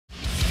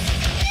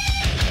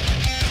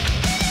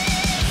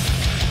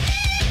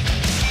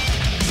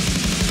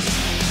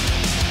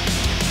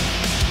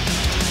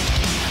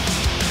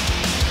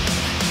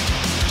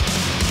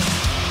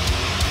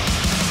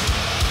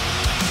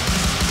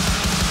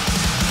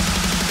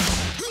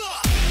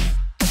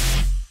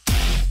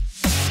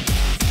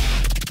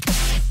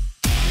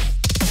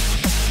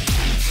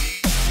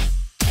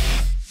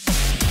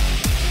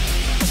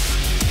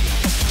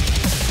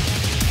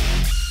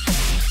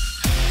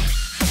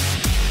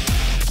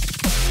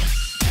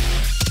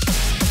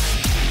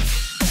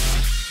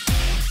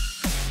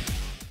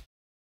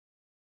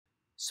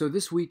So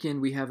this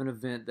weekend we have an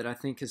event that I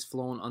think has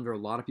flown under a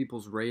lot of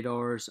people's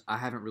radars. I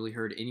haven't really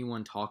heard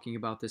anyone talking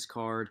about this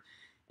card,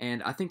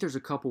 and I think there's a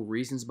couple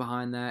reasons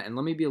behind that. And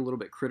let me be a little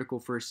bit critical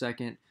for a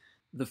second.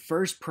 The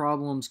first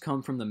problems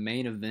come from the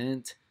main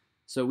event.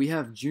 So we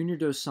have Junior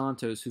dos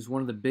Santos, who's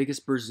one of the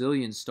biggest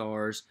Brazilian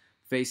stars,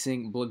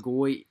 facing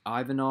Blagoy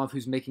Ivanov,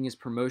 who's making his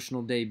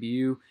promotional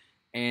debut.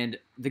 And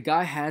the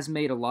guy has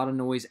made a lot of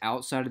noise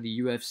outside of the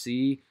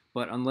UFC,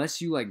 but unless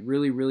you like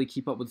really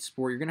keep up with the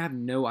sport, you're gonna have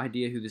no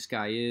idea who this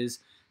guy is.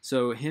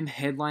 So him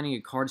headlining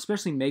a card,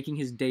 especially making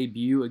his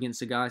debut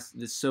against a guy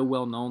that's so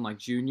well known like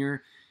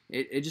Junior,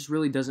 it just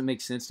really doesn't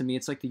make sense to me.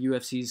 It's like the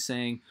UFC is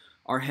saying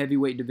our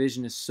heavyweight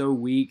division is so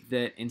weak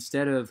that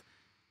instead of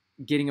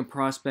getting a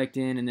prospect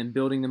in and then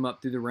building them up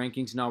through the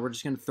rankings, no, we're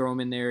just gonna throw him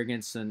in there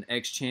against an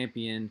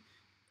ex-champion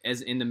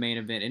as in the main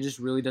event. It just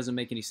really doesn't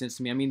make any sense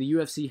to me. I mean, the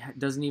UFC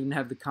doesn't even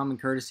have the common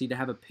courtesy to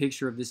have a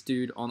picture of this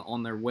dude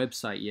on their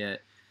website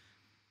yet.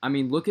 I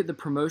mean, look at the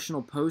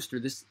promotional poster.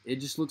 It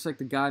just looks like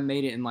the guy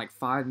made it in like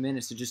 5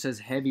 minutes. It just says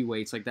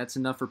heavyweights. Like, that's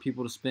enough for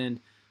people to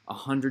spend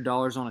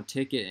 $100 on a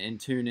ticket and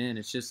tune in.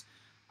 It's just,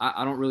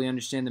 I don't really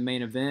understand the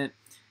main event.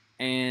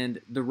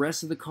 And the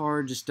rest of the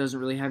card just doesn't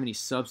really have any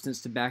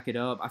substance to back it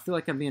up. I feel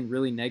like I'm being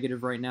really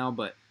negative right now,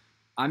 but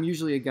I'm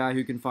usually a guy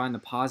who can find the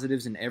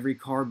positives in every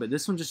card, but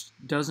this one just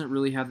doesn't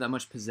really have that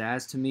much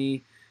pizzazz to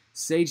me.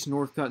 Sage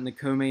Northcutt in the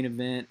co-main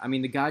event. I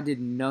mean, the guy did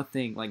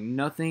nothing, like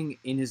nothing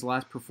in his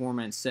last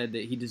performance said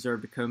that he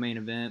deserved a co-main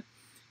event.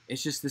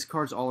 It's just this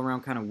card's all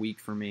around kind of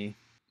weak for me.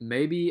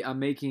 Maybe I'm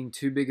making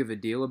too big of a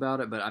deal about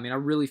it, but I mean, I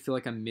really feel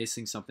like I'm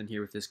missing something here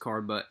with this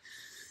card. But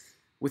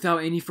without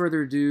any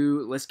further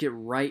ado, let's get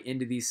right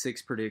into these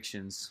 6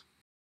 predictions.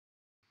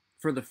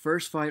 For the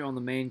first fight on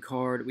the main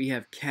card, we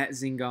have Cat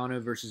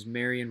Zingano versus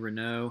Marion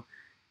Reneau.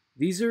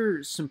 These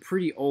are some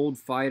pretty old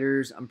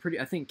fighters.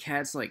 I think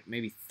Cat's like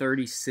maybe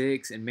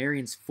 36 and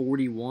Marion's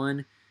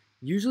 41.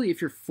 Usually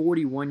if you're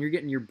 41, you're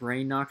getting your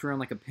brain knocked around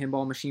like a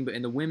pinball machine, but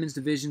in the women's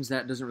divisions,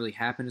 that doesn't really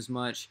happen as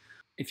much.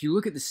 If you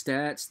look at the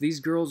stats, these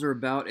girls are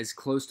about as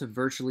close to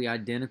virtually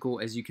identical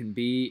as you can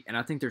be, and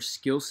I think their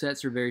skill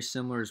sets are very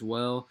similar as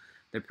well.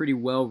 They're pretty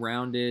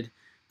well-rounded.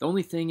 The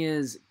only thing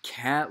is,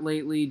 Cat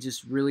lately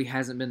just really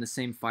hasn't been the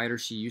same fighter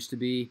she used to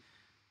be.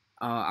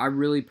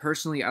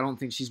 Personally, I don't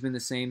think she's been the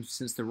same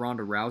since the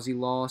Ronda Rousey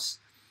loss.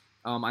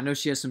 I know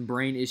she has some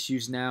brain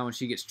issues now, and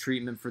she gets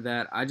treatment for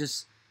that.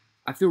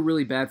 I feel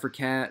really bad for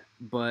Cat,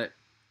 but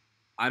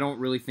I don't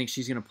really think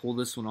she's going to pull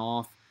this one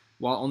off.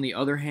 While on the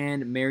other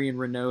hand, Marion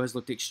Reneau has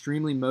looked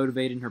extremely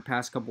motivated in her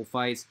past couple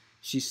fights.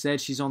 She said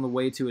she's on the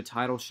way to a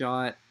title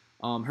shot.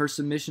 Her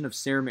submission of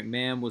Sarah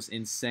McMahon was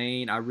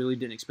insane. I really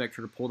didn't expect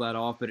her to pull that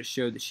off, but it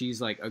showed that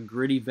she's like a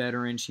gritty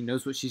veteran. She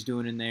knows what she's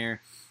doing in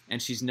there,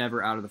 and she's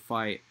never out of the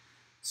fight.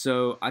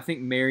 So I think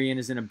Marion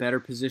is in a better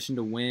position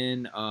to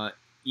win.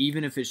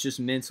 Even if it's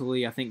just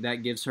mentally, I think that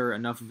gives her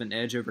enough of an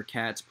edge over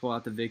Cat to pull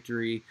out the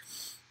victory.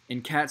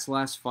 In Cat's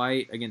last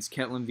fight against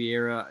Ketlin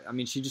Vieira, I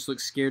mean, she just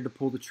looked scared to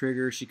pull the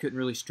trigger. She couldn't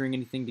really string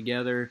anything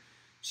together.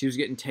 She was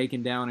getting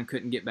taken down and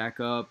couldn't get back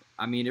up.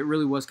 I mean, it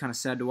really was kind of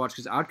sad to watch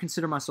because I'd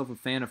consider myself a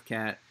fan of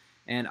Cat,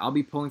 and I'll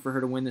be pulling for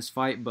her to win this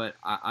fight, but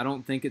I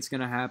don't think it's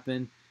going to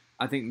happen.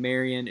 I think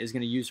Marion is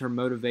going to use her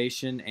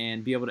motivation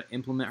and be able to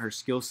implement her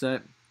skill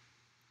set,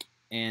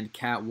 and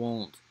Cat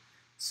won't.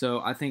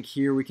 So I think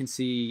here we can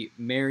see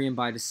Marion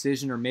by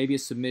decision or maybe a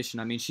submission.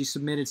 I mean, she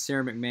submitted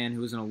Sarah McMahon, who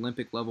was an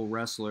Olympic-level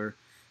wrestler,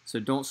 so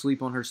don't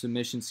sleep on her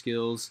submission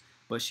skills.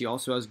 But she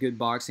also has good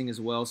boxing as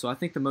well. So I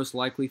think the most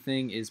likely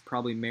thing is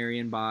probably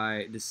Marion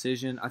by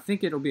decision. I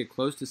think it'll be a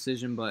close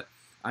decision, but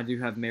I do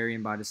have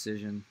Marion by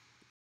decision.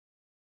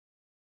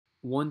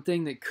 One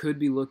thing that could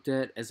be looked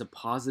at as a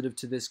positive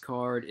to this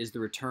card is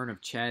the return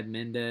of Chad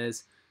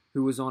Mendes,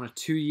 who was on a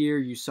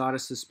 2-year USADA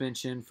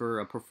suspension for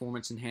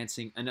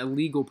an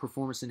illegal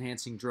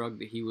performance-enhancing drug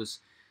that he was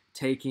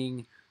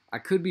taking. I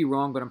could be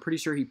wrong, but I'm pretty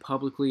sure he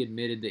publicly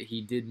admitted that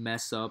he did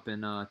mess up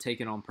and take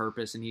it on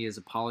purpose, and he has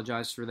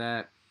apologized for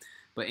that.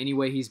 But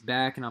anyway, he's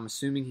back, and I'm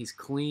assuming he's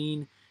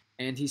clean.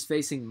 And he's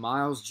facing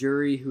Myles,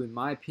 who, in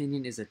my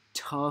opinion, is a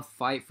tough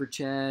fight for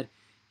Chad.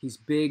 He's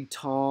big,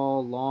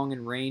 tall, long,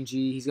 and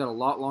rangy. He's got a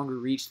lot longer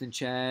reach than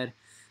Chad.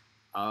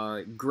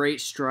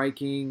 Great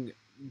striking,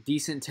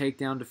 decent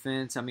takedown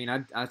defense. I mean,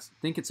 I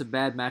think it's a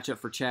bad matchup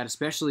for Chad,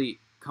 especially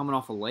coming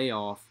off a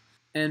layoff.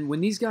 And when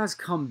these guys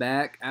come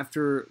back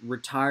after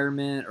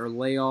retirement or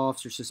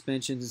layoffs or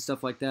suspensions and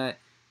stuff like that,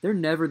 they're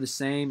never the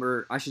same,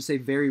 or I should say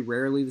very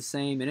rarely the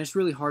same, and it's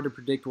really hard to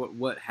predict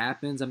what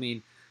happens. I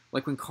mean,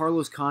 like when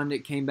Carlos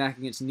Condit came back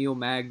against Neil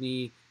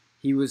Magny,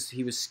 he was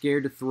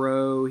scared to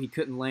throw, he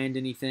couldn't land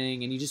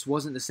anything, and he just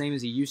wasn't the same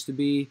as he used to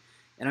be.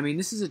 And I mean,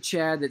 this is a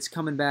Chad that's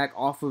coming back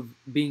off of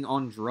being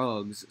on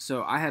drugs,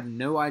 so I have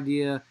no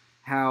idea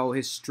how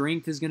his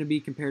strength is going to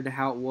be compared to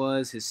how it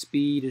was, his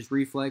speed, his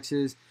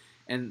reflexes.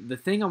 And the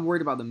thing I'm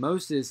worried about the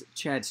most is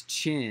Chad's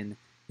chin.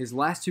 His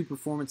last 2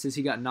 performances,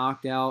 he got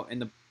knocked out,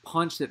 and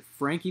punch that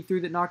Frankie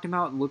threw that knocked him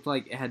out looked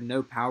like it had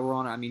no power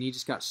on it. I mean, he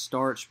just got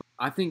starched.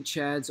 I think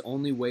Chad's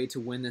only way to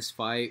win this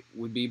fight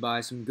would be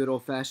by some good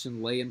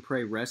old-fashioned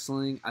lay-and-pray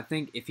wrestling. I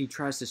think if he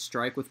tries to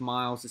strike with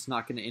Myles, it's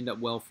not going to end up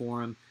well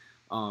for him.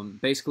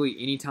 Basically,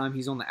 anytime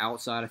he's on the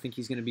outside, I think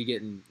he's going to be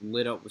getting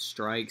lit up with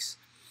strikes.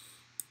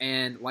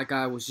 And like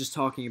I was just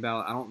talking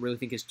about, I don't really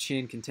think his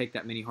chin can take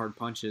that many hard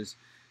punches.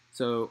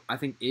 So I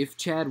think if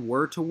Chad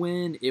were to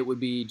win, it would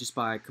be just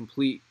by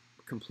complete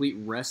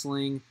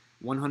wrestling,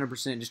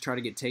 100%, just try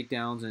to get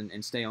takedowns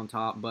and stay on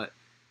top. But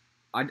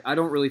I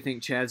don't really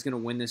think Chad's going to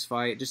win this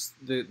fight. Just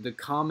the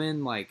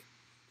common, like,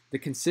 the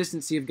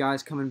consistency of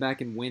guys coming back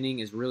and winning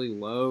is really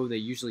low. They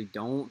usually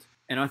don't.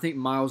 And I think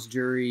Myles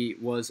Jury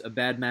was a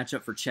bad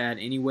matchup for Chad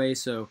anyway,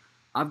 so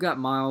I've got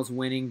Myles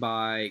winning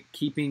by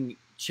keeping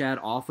Chad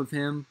off of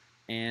him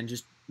and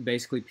just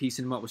basically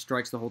piecing him up with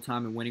strikes the whole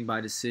time and winning by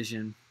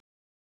decision.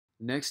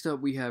 Next up,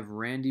 we have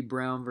Randy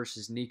Brown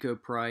versus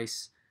Niko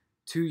Price.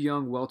 Two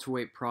young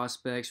welterweight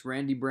prospects.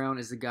 Randy Brown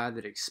is the guy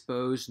that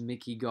exposed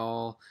Mickey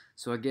Gall,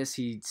 so I guess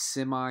he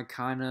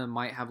kind of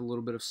might have a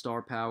little bit of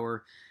star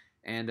power.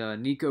 And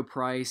Niko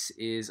Price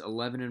is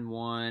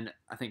 11-1,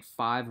 I think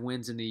 5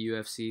 wins in the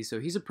UFC, so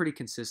he's a pretty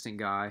consistent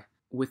guy.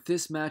 With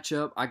this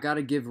matchup, I got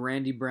to give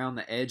Randy Brown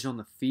the edge on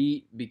the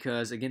feet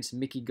because against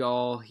Mickey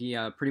Gall, he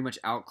pretty much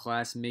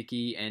outclassed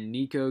Mickey, and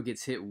Niko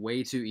gets hit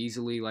way too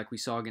easily like we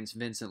saw against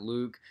Vincent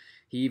Luke.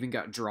 He even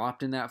got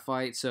dropped in that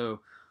fight, so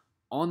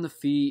on the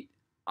feet,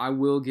 I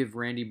will give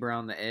Randy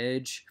Brown the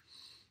edge.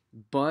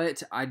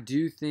 But I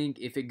do think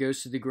if it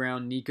goes to the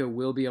ground, Niko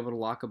will be able to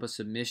lock up a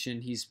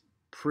submission. He's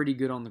pretty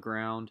good on the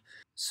ground.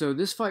 So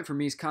this fight for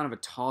me is kind of a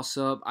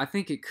toss-up. I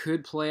think it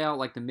could play out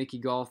like the Mickey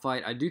Gall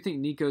fight. I do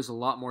think Niko's a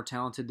lot more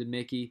talented than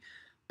Mickey,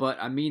 but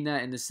I mean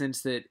that in the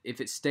sense that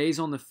if it stays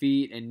on the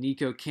feet and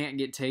Niko can't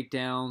get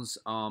takedowns,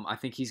 I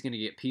think he's going to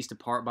get pieced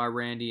apart by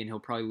Randy and he'll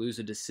probably lose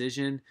a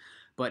decision.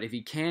 But if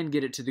he can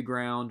get it to the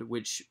ground,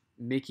 which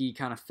Mickey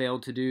kind of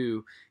failed to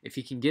do, if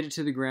he can get it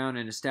to the ground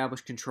and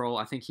establish control,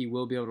 I think he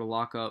will be able to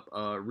lock up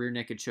a rear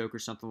naked choke or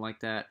something like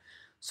that.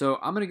 So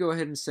I'm going to go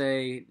ahead and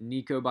say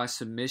Niko by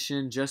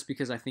submission just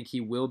because I think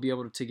he will be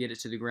able to get it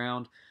to the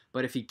ground.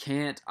 But if he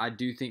can't, I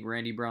do think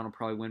Randy Brown will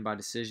probably win by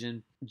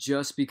decision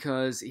just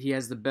because he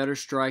has the better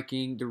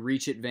striking, the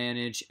reach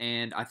advantage,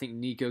 and I think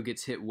Niko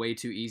gets hit way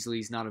too easily.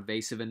 He's not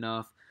evasive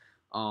enough.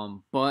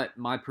 But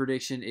my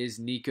prediction is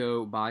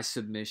Niko by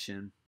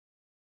submission.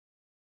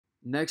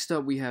 Next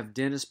up, we have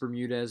Dennis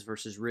Bermudez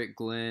versus Rick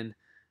Glenn.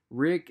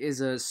 Rick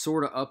is a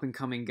sort of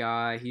up-and-coming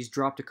guy. He's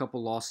dropped a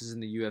couple losses in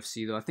the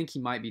UFC, though. I think he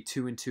might be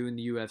 2-2 in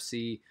the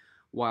UFC,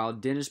 while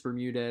Dennis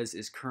Bermudez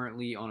is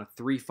currently on a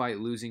 3-fight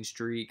losing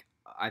streak.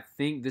 I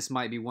think this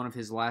might be one of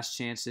his last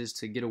chances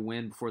to get a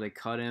win before they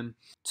cut him.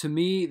 To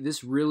me,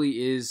 this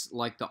really is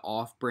like the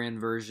off-brand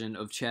version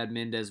of Chad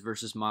Mendes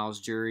versus Myles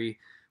Jury.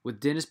 With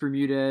Dennis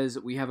Bermudez,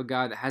 we have a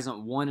guy that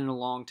hasn't won in a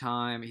long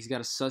time. He's got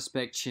a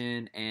suspect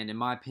chin, and in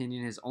my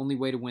opinion, his only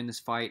way to win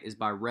this fight is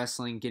by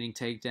wrestling, getting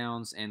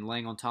takedowns, and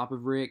laying on top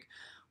of Rick,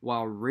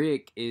 while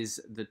Rick is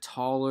the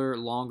taller,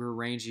 longer,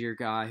 rangier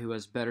guy who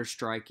has better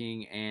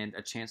striking and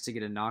a chance to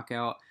get a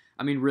knockout.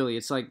 I mean, really,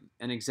 it's like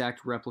an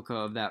exact replica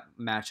of that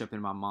matchup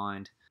in my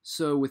mind.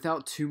 So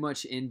without too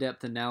much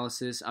in-depth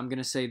analysis, I'm going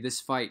to say this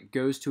fight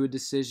goes to a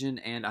decision,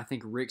 and I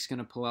think Rick's going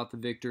to pull out the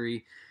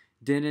victory.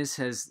 Dennis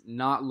has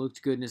not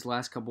looked good in his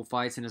last couple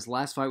fights. In his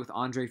last fight with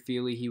Andre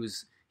Fili,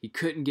 he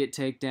couldn't get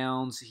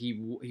takedowns.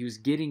 He was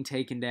getting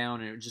taken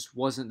down, and it just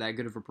wasn't that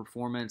good of a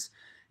performance.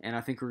 And I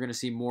think we're going to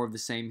see more of the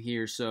same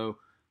here. So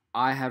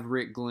I have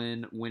Rick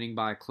Glenn winning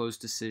by a close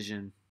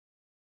decision.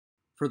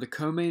 For the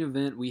co-main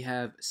event, we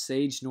have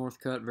Sage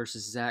Northcutt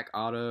versus Zach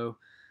Ottow.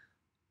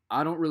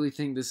 I don't really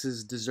think this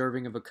is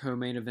deserving of a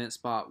co-main event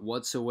spot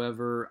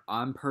whatsoever.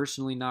 I'm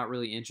personally not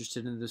really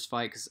interested in this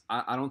fight because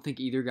I don't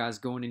think either guy's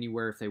going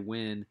anywhere if they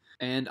win.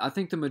 And I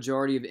think the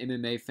majority of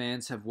MMA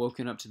fans have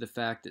woken up to the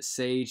fact that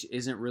Sage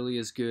isn't really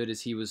as good as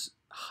he was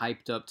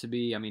hyped up to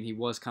be. I mean, he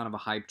was kind of a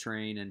hype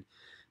train, and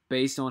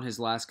based on his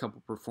last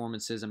couple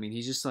performances, I mean,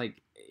 he's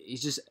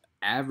just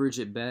average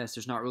at best.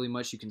 There's not really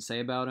much you can say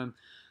about him.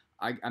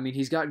 I mean,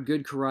 he's got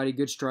good karate,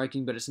 good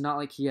striking, but it's not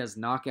like he has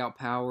knockout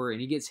power,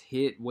 and he gets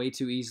hit way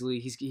too easily.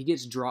 He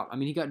gets dropped. I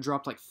mean, he got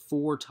dropped like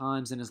 4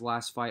 times in his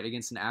last fight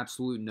against an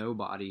absolute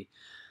nobody.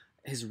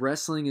 His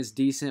wrestling is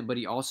decent, but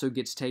he also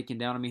gets taken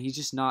down. I mean, he's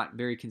just not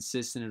very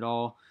consistent at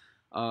all.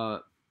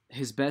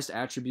 His best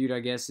attribute, I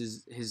guess,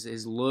 is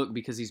his look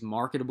because he's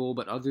marketable,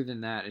 but other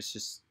than that, it's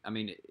just, I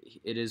mean,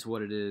 it is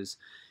what it is.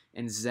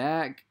 And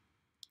Zach,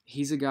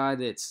 he's a guy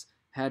that's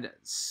had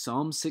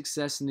some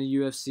success in the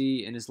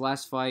UFC. In his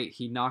last fight,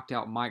 he knocked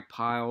out Mike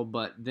Pyle,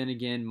 but then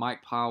again,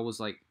 Mike Pyle was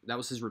like, that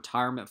was his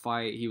retirement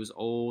fight. He was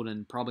old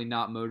and probably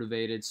not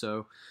motivated,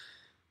 so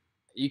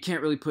you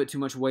can't really put too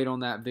much weight on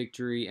that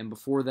victory. And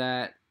before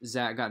that,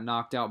 Zach got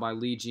knocked out by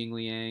Li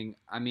Jingliang.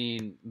 I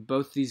mean,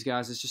 both these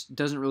guys, it just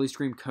doesn't really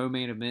scream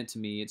co-main event to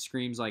me. It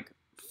screams like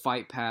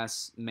Fight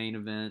Pass main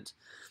event.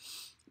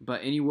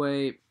 But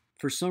anyway,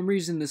 For some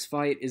reason, this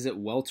fight is at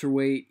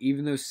welterweight,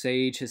 even though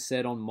Sage has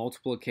said on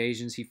multiple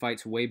occasions he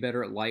fights way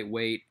better at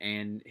lightweight,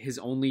 and his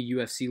only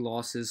UFC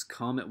losses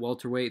come at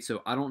welterweight.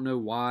 So I don't know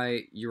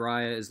why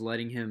Uriah is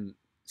letting him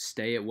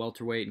stay at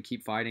welterweight and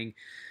keep fighting.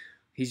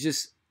 He's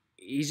just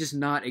he's just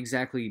not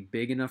exactly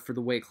big enough for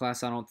the weight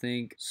class, I don't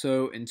think.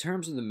 So in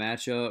terms of the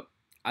matchup,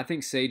 I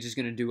think Sage is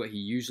going to do what he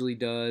usually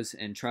does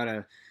and try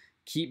to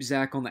keep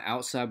Zach on the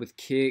outside with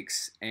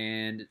kicks,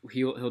 and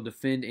he'll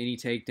defend any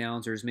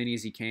takedowns or as many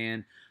as he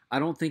can. I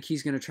don't think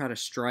he's going to try to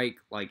strike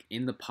like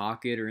in the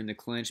pocket or in the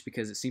clinch,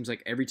 because it seems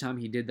like every time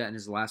he did that in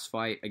his last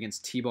fight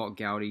against T-Ball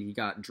Gowdy, he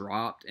got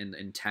dropped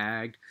and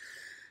tagged.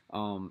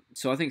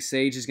 So I think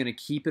Sage is going to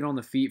keep it on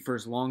the feet for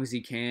as long as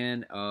he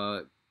can,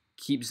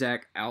 keep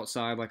Zach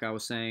outside like I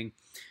was saying,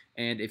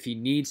 and if he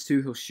needs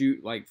to, he'll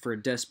shoot like for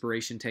a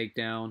desperation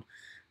takedown.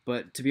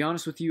 But to be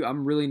honest with you,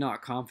 I'm really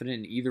not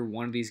confident in either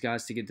one of these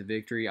guys to get the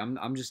victory.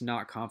 I'm just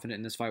not confident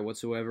in this fight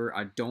whatsoever.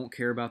 I don't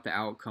care about the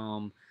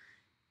outcome.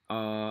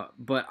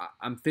 But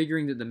I'm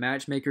figuring that the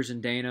matchmakers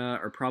in Dana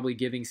are probably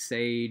giving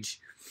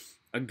Sage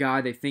a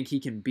guy they think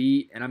he can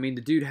beat. And I mean,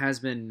 the dude has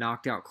been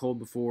knocked out cold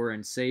before,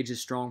 and Sage's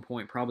strong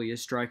point probably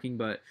is striking.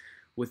 But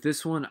with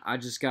this one, I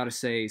just got to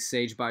say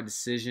Sage by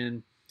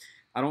decision.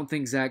 I don't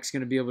think Zach's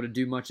going to be able to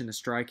do much in the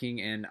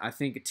striking, and I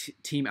think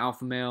Team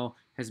Alpha Male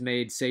has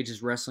made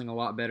Sage's wrestling a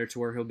lot better to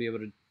where he'll be able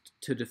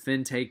to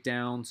defend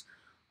takedowns.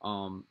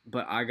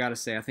 But I got to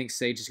say, I think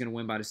Sage is going to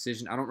win by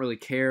decision. I don't really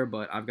care,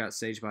 but I've got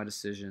Sage by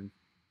decision.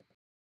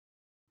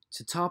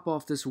 To top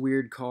off this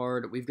weird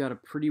card, we've got a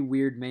pretty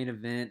weird main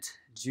event,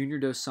 Junior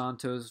Dos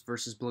Santos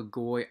versus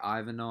Blagoy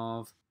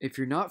Ivanov. If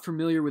you're not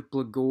familiar with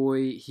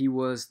Blagoy, he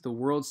was the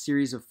World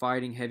Series of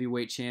Fighting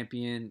heavyweight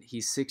champion.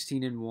 He's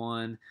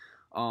 16-1.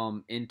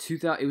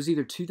 It was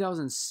either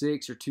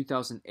 2006 or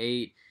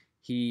 2008.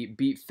 He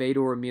beat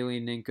Fedor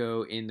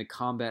Emelianenko in the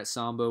Combat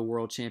Sambo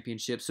World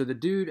Championship. So the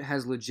dude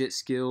has legit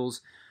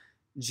skills.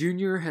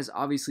 Junior has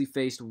obviously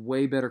faced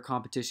way better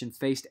competition,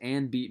 faced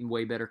and beaten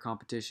way better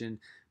competition,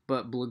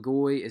 but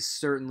Blagoy is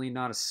certainly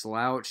not a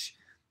slouch.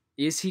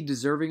 Is he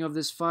deserving of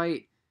this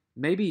fight?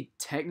 Maybe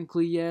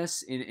technically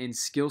yes, in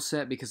skill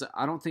set, because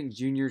I don't think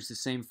Junior's the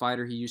same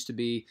fighter he used to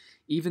be,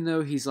 even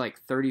though he's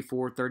like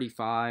 34,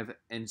 35,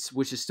 and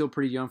which is still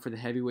pretty young for the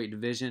heavyweight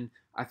division.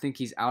 I think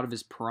he's out of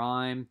his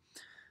prime.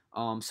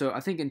 So I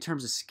think in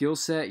terms of skill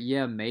set,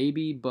 yeah,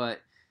 maybe,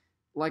 but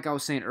like I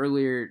was saying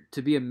earlier,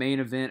 to be a main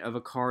event of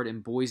a card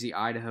in Boise,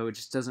 Idaho, it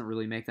just doesn't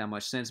really make that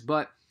much sense.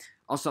 But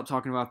I'll stop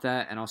talking about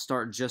that, and I'll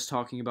start just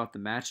talking about the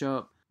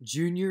matchup.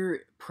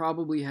 Junior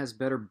probably has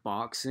better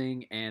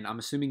boxing, and I'm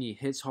assuming he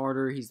hits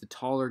harder. He's the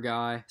taller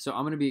guy, so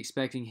I'm going to be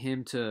expecting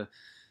him to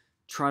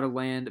try to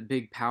land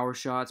big power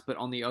shots. But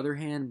on the other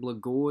hand,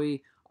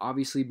 Blagoy,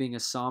 obviously being a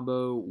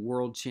Sambo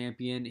world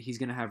champion, he's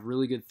going to have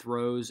really good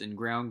throws and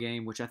ground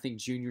game, which I think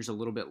Junior's a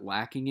little bit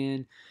lacking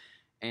in.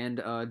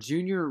 And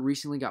Junior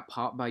recently got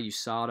popped by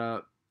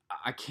USADA.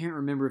 I can't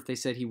remember if they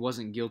said he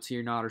wasn't guilty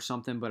or not or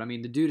something, but I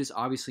mean, the dude is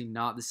obviously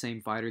not the same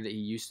fighter that he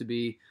used to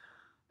be,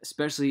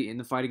 especially in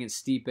the fight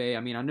against Stipe. I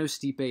mean, I know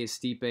Stipe is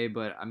Stipe,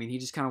 but I mean, he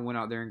just kind of went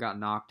out there and got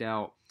knocked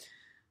out.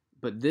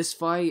 But this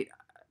fight,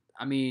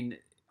 I mean,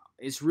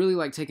 it's really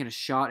like taking a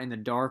shot in the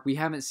dark. We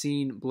haven't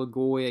seen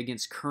Blagoy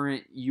against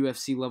current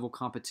UFC level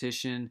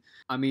competition.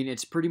 I mean,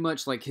 it's pretty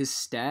much like his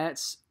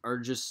stats are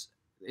just,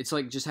 it's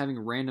like just having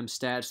random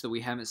stats that we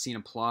haven't seen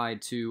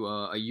applied to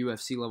a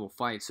UFC level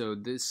fight. So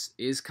this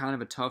is kind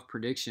of a tough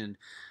prediction.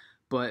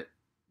 But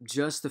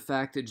just the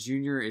fact that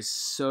Junior is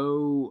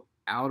so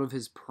out of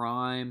his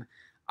prime,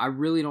 I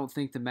really don't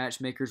think the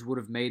matchmakers would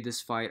have made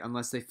this fight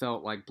unless they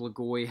felt like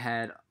Blagoy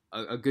had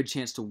a good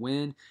chance to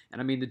win.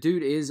 And I mean, the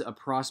dude is a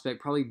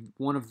prospect, probably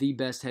one of the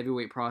best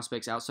heavyweight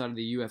prospects outside of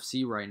the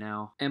UFC right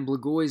now. And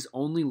Blagoy's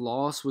only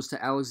loss was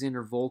to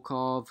Alexander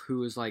Volkov,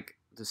 who is like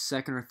the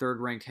second or third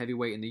ranked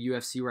heavyweight in the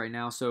UFC right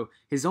now. So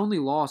his only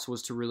loss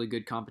was to really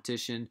good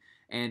competition,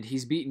 and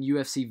he's beaten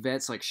UFC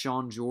vets like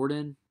Sean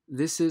Jordan.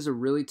 This is a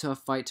really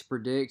tough fight to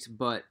predict,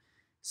 but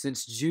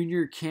since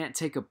Junior can't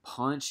take a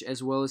punch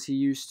as well as he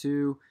used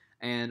to,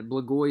 and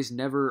Blagoy's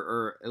never,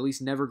 or at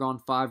least never gone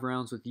 5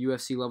 rounds with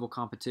UFC level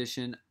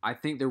competition, I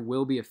think there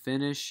will be a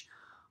finish.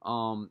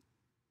 And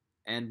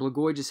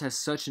Blagoy just has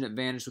such an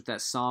advantage with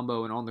that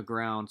Sambo and on the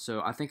ground,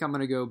 so I think I'm going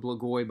to go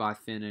Blagoy by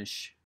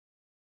finish.